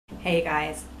Hey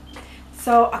guys,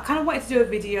 so I kind of wanted to do a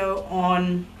video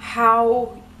on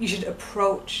how you should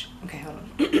approach,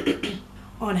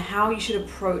 on how you should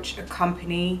approach a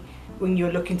company when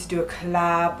you're looking to do a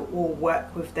collab or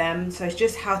work with them. So it's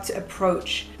just how to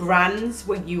approach brands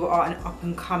when you are an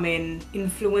up-and-coming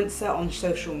influencer on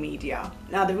social media.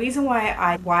 Now the reason why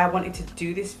I wanted to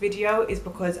do this video is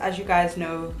because, as you guys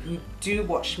know who do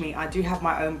watch me, I do have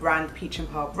my own brand,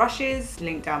 Peach&Pearl brushes,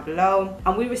 linked down below,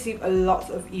 and we receive a lot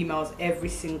of emails every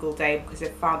single day because they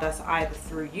found us either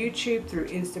through YouTube, through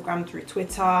Instagram, through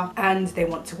Twitter, and they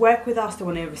want to work with us, they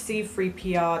want to receive free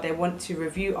PR, they want to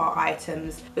review our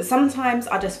items. But sometimes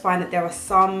I just find that there are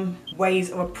some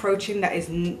ways of approaching that is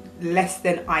less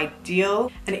than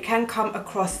ideal, and it can come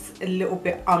across a little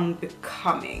bit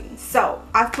unbecoming. So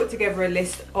I've put together a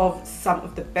list of some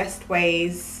of the best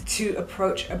ways to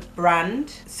approach a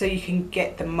brand so you can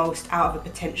get the most out of a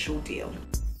potential deal.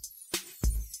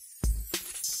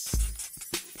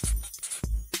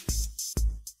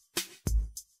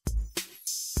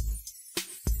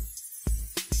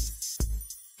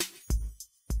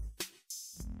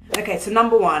 Okay, so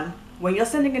number one, when you're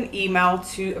sending an email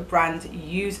to a brand,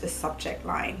 use a subject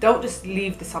line. Don't just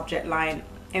leave the subject line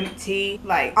empty.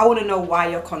 Like, I want to know why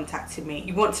you're contacting me.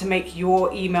 You want to make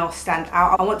your email stand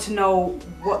out. I want to know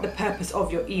what the purpose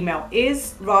of your email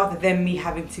is, rather than me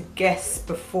having to guess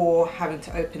before having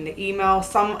to open the email.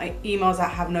 Some emails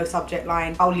that have no subject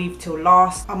line, I'll leave till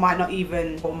last. I might not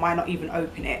even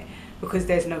open it because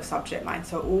there's no subject line.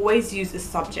 So always use a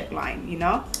subject line, you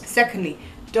know? Secondly,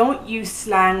 don't use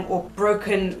slang or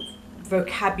broken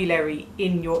vocabulary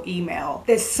in your email.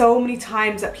 There's so many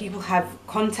times that people have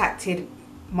contacted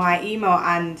my email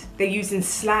and they're using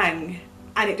slang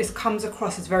and it just comes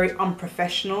across as very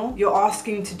unprofessional. You're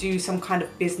asking to do some kind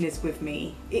of business with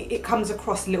me. It comes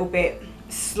across a little bit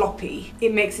sloppy.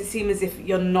 It makes it seem as if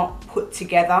you're not put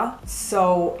together.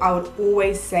 So I would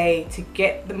always say, to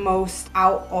get the most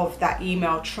out of that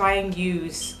email, try and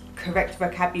use correct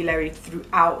vocabulary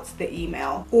throughout the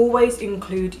email. Always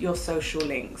include your social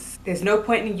links. There's no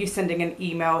point in you sending an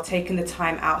email, taking the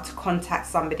time out to contact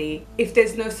somebody if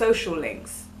there's no social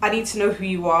links. I need to know who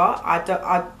you are.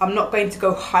 I'm not going to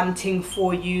go hunting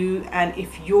for you, and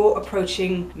if you're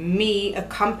approaching me, a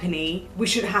company, we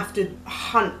shouldn't have to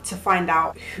hunt to find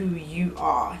out who you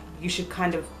are. You should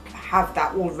kind of have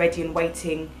that all ready and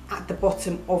waiting at the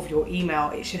bottom of your email.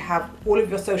 It should have all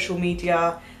of your social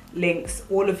media links,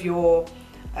 all of your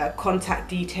contact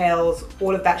details,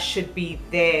 all of that should be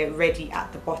there ready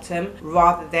at the bottom,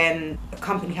 rather than a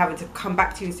company having to come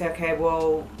back to you and say, okay,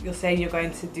 well, you're saying you're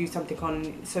going to do something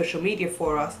on social media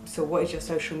for us, so what is your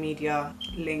social media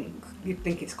link? You'd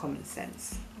think it's common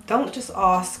sense. Don't just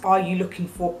ask, are you looking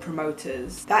for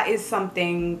promoters? That is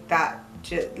something that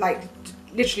just, like,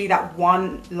 literally that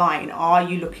one line, are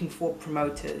you looking for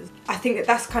promoters? I think that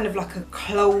that's kind of like a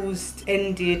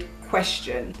closed-ended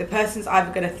question. The person's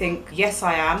either going to think, yes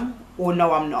I am, or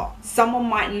no I'm not. Someone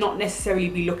might not necessarily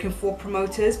be looking for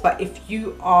promoters, but if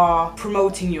you are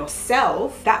promoting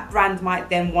yourself, that brand might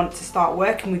then want to start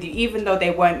working with you, even though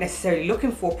they weren't necessarily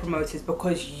looking for promoters,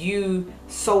 because you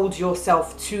sold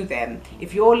yourself to them.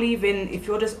 If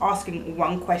you're just asking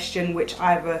one question which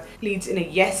either leads in a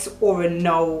yes or a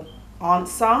no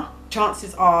answer,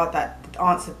 chances are that the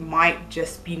answer might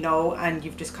just be no, and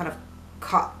you've just kind of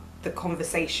cut the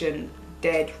conversation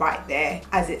dead right there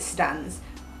as it stands.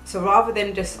 So rather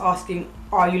than just asking,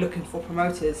 are you looking for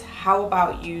promoters, how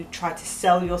about you try to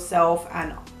sell yourself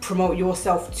and promote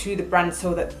yourself to the brand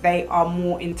so that they are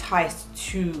more enticed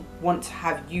to want to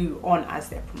have you on as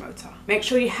their promoter. Make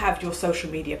sure you have your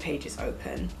social media pages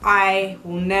open. I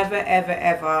will never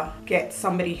ever get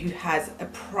somebody who has a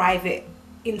private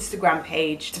Instagram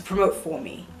page to promote for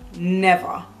me.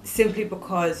 Never. Simply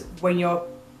because when your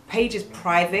page is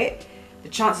private, the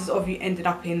chances of you ending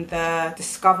up in the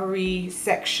discovery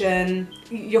section,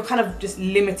 you're kind of just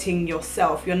limiting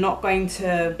yourself. You're not going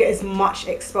to get as much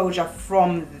exposure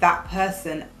from that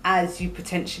person as you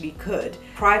potentially could.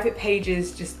 Private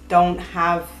pages just don't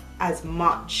have as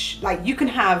much, like, you can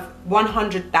have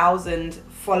 100,000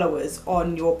 followers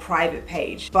on your private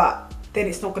page, but then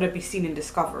it's not going to be seen in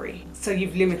discovery. So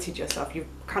you've limited yourself. You've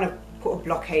kind of put a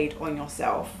blockade on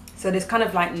yourself. So there's kind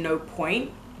of like no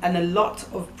point. And a lot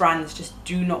of brands just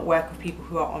do not work with people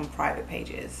who are on private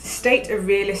pages. State a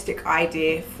realistic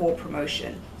idea for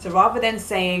promotion. So rather than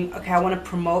saying, okay, I want to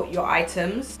promote your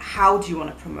items, how do you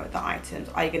want to promote the items?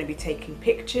 Are you going to be taking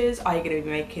pictures? Are you going to be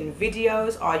making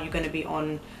videos? Are you going to be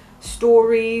on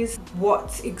stories?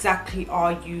 What exactly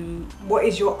what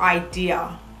is your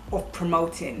idea of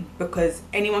promoting? Because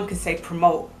anyone can say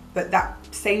promote, but that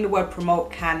saying the word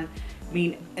promote can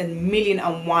mean a million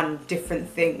and one different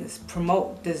things.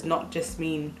 Promote does not just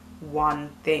mean one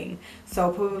thing.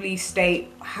 So probably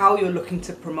state how you're looking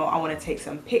to promote. I want to take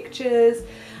some pictures,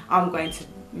 I'm going to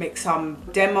make some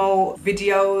demo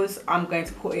videos, I'm going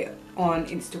to put it on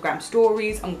Instagram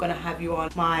stories, I'm going to have you on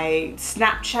my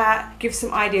Snapchat. Give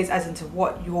some ideas as into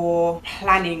what you're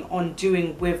planning on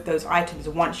doing with those items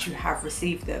once you have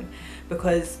received them,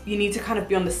 because you need to kind of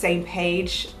be on the same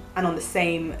page and on the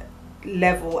same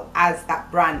level as that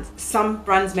brand. Some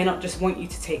brands may not just want you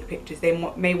to take pictures, they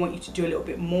may want you to do a little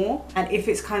bit more, and if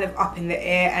it's kind of up in the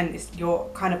air and you're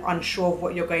kind of unsure of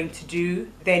what you're going to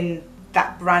do, then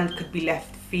that brand could be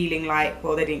left feeling like,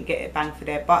 well, they didn't get a bang for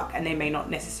their buck, and they may not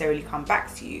necessarily come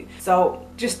back to you. So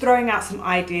just throwing out some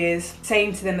ideas,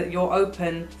 saying to them that you're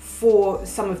open for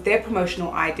some of their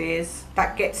promotional ideas,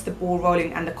 that gets the ball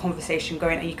rolling and the conversation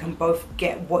going, and you can both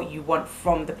get what you want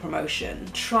from the promotion.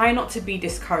 Try not to be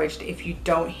discouraged if you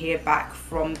don't hear back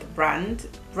from the brand.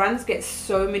 Brands get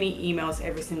so many emails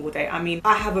every single day. I mean,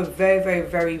 I have a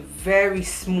very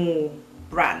small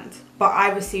brand, but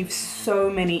I receive so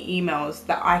many emails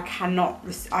that I cannot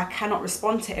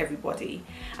respond to everybody,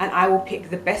 and I will pick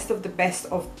the best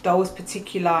of those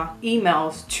particular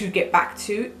emails to get back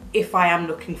to if I am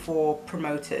looking for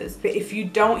promoters. But if you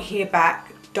don't hear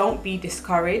back, don't be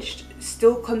discouraged.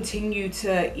 Still continue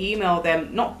to email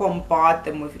them, not bombard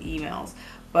them with emails,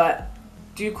 but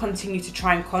do continue to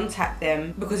try and contact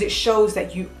them, because it shows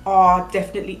that you are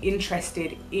definitely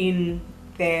interested in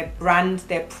their brand,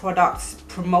 their products,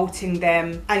 promoting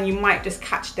them, and you might just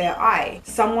catch their eye.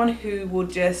 Someone who will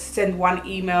just send one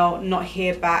email, not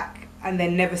hear back, and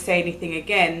then never say anything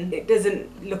again, it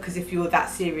doesn't look as if you're that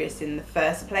serious in the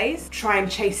first place. Try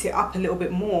and chase it up a little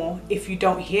bit more if you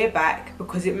don't hear back,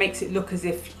 because it makes it look as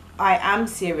if I am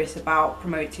serious about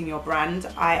promoting your brand,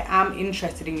 I am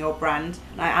interested in your brand,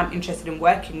 and I am interested in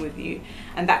working with you,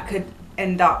 and that could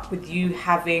end up with you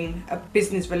having a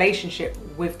business relationship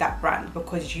with that brand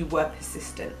because you were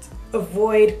persistent.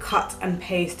 Avoid cut and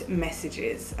paste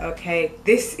messages, okay?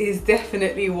 This is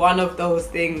definitely one of those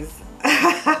things I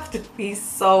have to be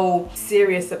so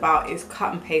serious about, is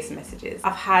cut and paste messages.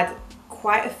 I've had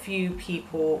quite a few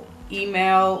people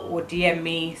email or DM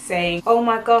me saying, oh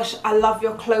my gosh, I love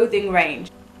your clothing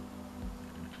range.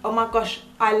 Oh my gosh,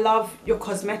 I love your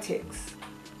cosmetics.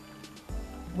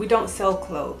 We don't sell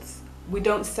clothes. We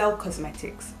don't sell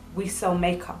cosmetics, we sell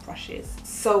makeup brushes.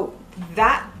 So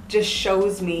that just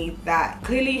shows me that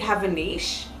clearly you have a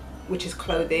niche, which is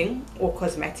clothing or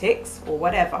cosmetics or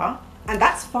whatever, and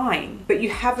that's fine, but you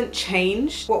haven't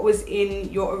changed what was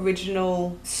in your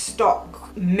original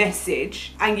stock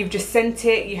message, and you've just sent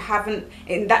it. You haven't,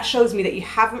 and that shows me that you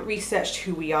haven't researched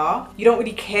who we are. You don't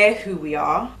really care who we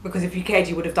are, because if you cared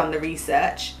you would have done the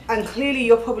research, and clearly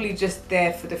you're probably just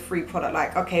there for the free product.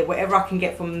 Like, okay, whatever I can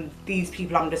get from these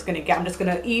people, I'm just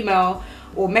gonna email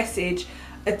or message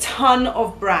a ton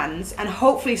of brands, and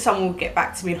hopefully someone will get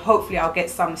back to me, and hopefully I'll get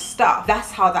some stuff. That's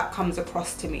how that comes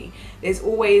across to me. There's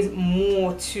always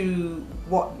more to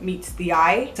what meets the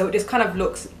eye, so it just kind of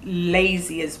looks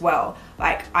lazy as well.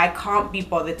 Like, I can't be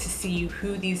bothered to see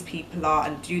who these people are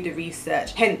and do the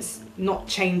research, hence not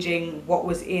changing what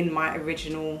was in my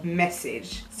original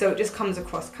message. So it just comes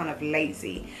across kind of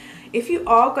lazy. If you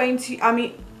are going to, I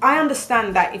mean, I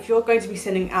understand that if you're going to be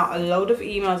sending out a load of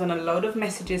emails and a load of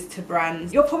messages to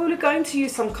brands, you're probably going to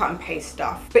use some cut and paste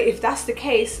stuff. But if that's the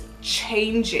case,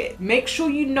 change it. Make sure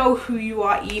you know who you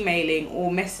are emailing or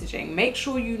messaging. Make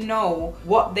sure you know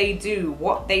what they do,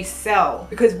 what they sell.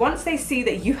 Because once they see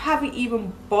that you haven't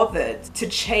even bothered to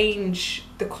change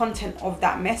the content of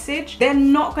that message, they're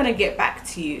not going to get back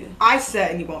to you. I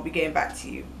certainly won't be getting back to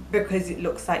you, because it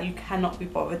looks like you cannot be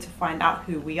bothered to find out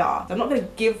who we are. So I'm not going to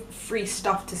give free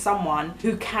stuff to someone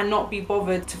who cannot be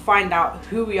bothered to find out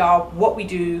who we are, what we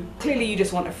do. Clearly you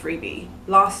just want a freebie.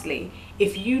 Lastly,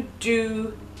 if you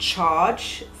do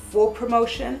charge for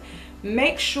promotion,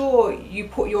 make sure you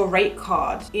put your rate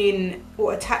card in,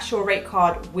 or attach your rate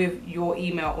card with your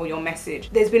email or your message.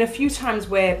 There's been a few times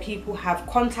where people have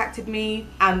contacted me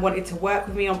and wanted to work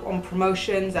with me on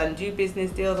promotions and do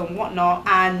business deals and whatnot,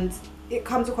 and it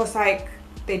comes across like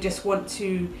they just want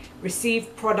to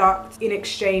receive product in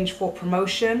exchange for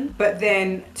promotion, but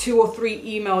then 2 or 3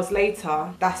 emails later,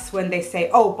 that's when they say,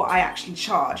 oh, but I actually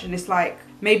charge. And it's like,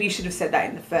 maybe you should have said that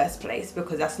in the first place,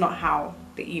 because that's not how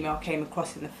the email came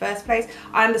across in the first place.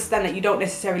 I understand that you don't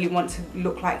necessarily want to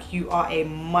look like you are a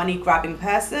money grabbing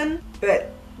person,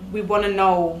 but we want to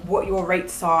know what your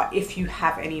rates are, if you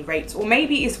have any rates. Or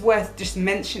maybe it's worth just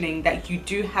mentioning that you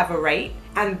do have a rate,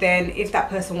 and then if that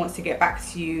person wants to get back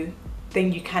to you,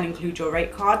 then you can include your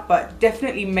rate card. But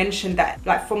definitely mention that,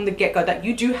 like, from the get-go, that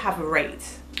you do have a rate,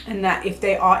 and that if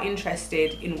they are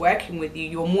interested in working with you,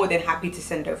 you're more than happy to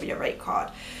send over your rate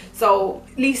card. So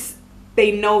at least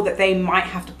they know that they might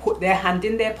have to put their hand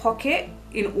in their pocket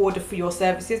in order for your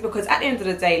services. Because at the end of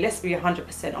the day, let's be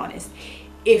 100% honest,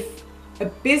 if a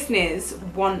business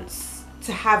wants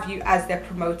to have you as their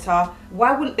promoter,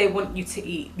 why wouldn't they want you to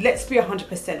eat? Let's be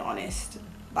 100% honest.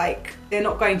 Like, they're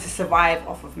not going to survive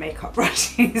off of makeup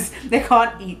brushes. They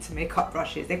can't eat makeup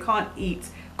brushes. They can't eat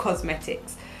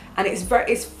cosmetics. And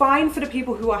it's fine for the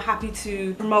people who are happy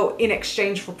to promote in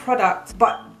exchange for products,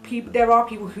 but there are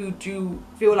people who do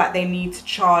feel like they need to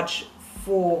charge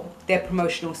for their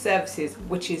promotional services,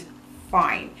 which is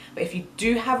fine. But if you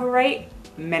do have a rate,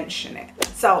 mention it.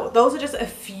 So those are just a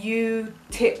few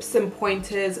tips and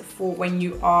pointers for when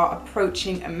you are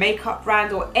approaching a makeup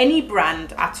brand, or any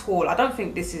brand at all. I don't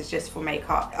think this is just for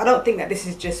makeup. I don't think that this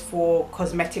is just for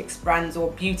cosmetics brands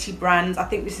or beauty brands. I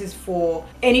think this is for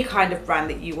any kind of brand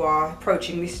that you are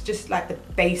approaching. This is just like the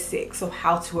basics of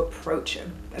how to approach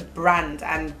a brand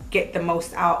and get the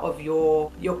most out of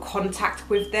your contact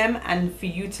with them, and for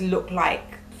you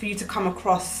to come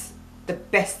across the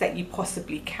best that you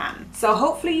possibly can. So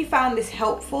hopefully you found this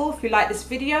helpful. If you like this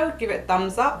video, give it a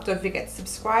thumbs up. Don't forget to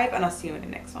subscribe, and I'll see you in the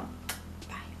next one.